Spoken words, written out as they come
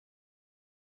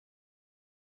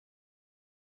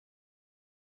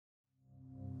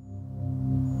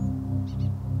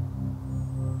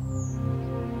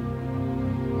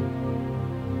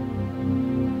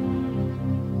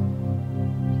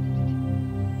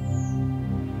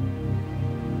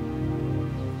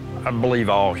I believe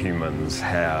all humans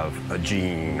have a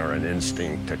gene or an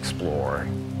instinct to explore.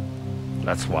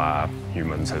 That's why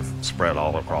humans have spread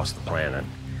all across the planet.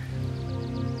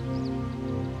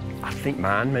 I think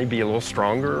mine may be a little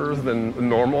stronger than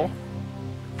normal,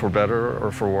 for better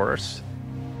or for worse.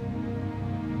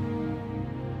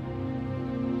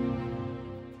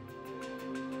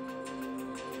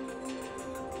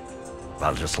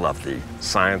 I just love the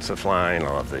science of flying, I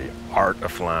love the art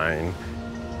of flying.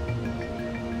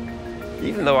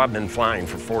 Even though I've been flying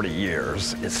for 40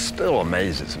 years, it still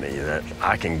amazes me that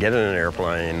I can get in an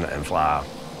airplane and fly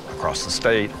across the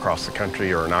state, across the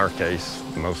country, or in our case,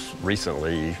 most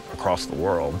recently, across the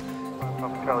world.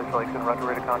 Charlie Flight and roger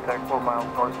rate of contact 4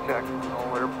 miles north of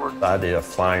Jacksonville Airport. The idea of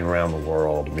flying around the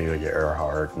world, Amelia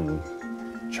Earhart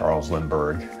and Charles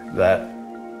Lindbergh, that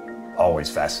always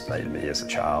fascinated me as a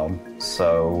child.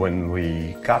 So when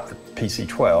we got the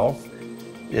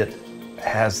PC-12, it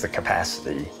has the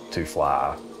capacity to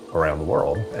fly around the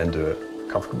world and do it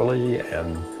comfortably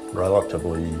and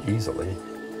relatively easily.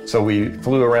 So we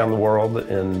flew around the world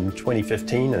in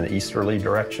 2015 in an easterly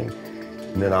direction.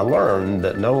 And then I learned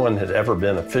that no one had ever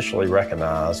been officially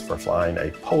recognized for flying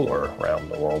a polar around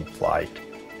the world flight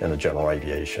in a general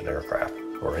aviation aircraft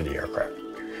or any aircraft.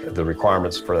 The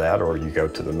requirements for that are you go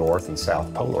to the north and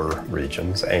south polar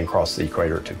regions and cross the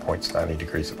equator at 2 points 90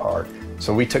 degrees apart.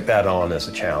 So we took that on as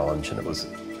a challenge, and it was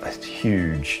a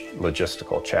huge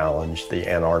logistical challenge, the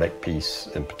Antarctic piece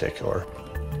in particular.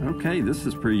 Okay, this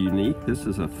is pretty unique. This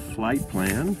is a flight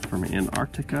plan from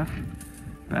Antarctica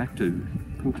back to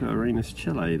Punta Arenas,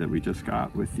 Chile that we just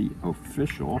got with the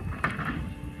official.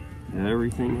 And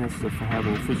everything has to have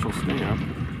an official stamp.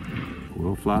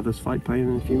 We'll fly this flight plane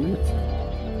in a few minutes.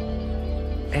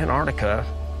 Antarctica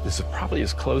is probably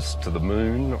as close to the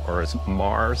moon or as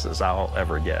Mars as I'll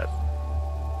ever get.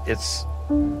 It's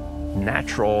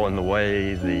natural in the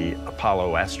way the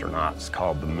Apollo astronauts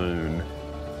called the moon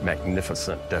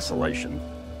magnificent desolation.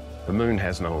 The moon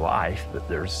has no life, but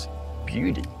there's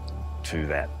beauty to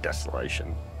that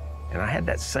desolation. And I had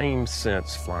that same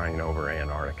sense flying over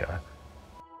Antarctica.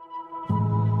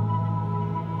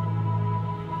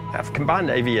 I've combined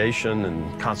aviation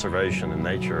and conservation and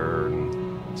nature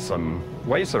and some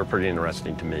ways that are pretty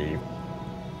interesting to me.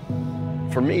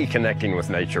 For me, connecting with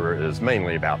nature is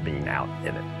mainly about being out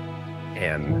in it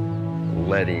and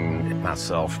letting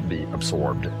myself be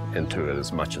absorbed into it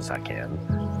as much as I can.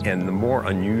 And the more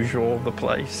unusual the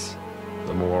place,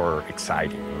 the more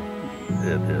exciting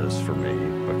it is for me,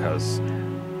 because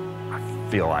I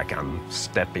feel like I'm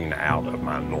stepping out of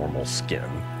my normal skin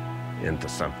into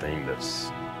something that's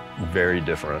very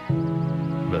different,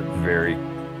 but very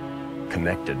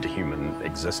connected to human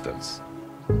existence.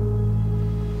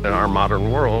 In our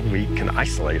modern world, we can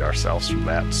isolate ourselves from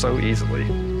that so easily.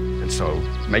 And so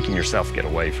making yourself get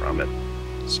away from it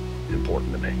is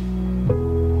important to me.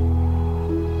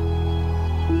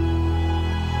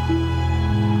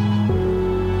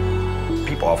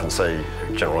 People often say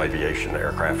general aviation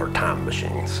aircraft are time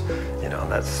machines. You know,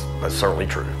 that's certainly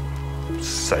true. It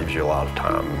saves you a lot of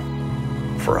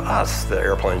time. For us, the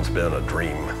airplane's been a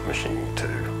dream machine too.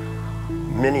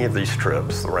 Many of these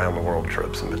trips, the around the world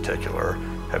trips in particular,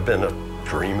 have been a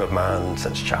dream of mine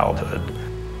since childhood.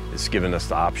 It's given us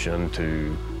the option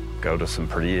to go to some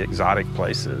pretty exotic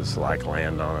places, like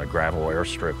land on a gravel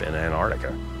airstrip in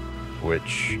Antarctica,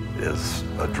 which is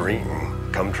a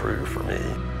dream come true for me.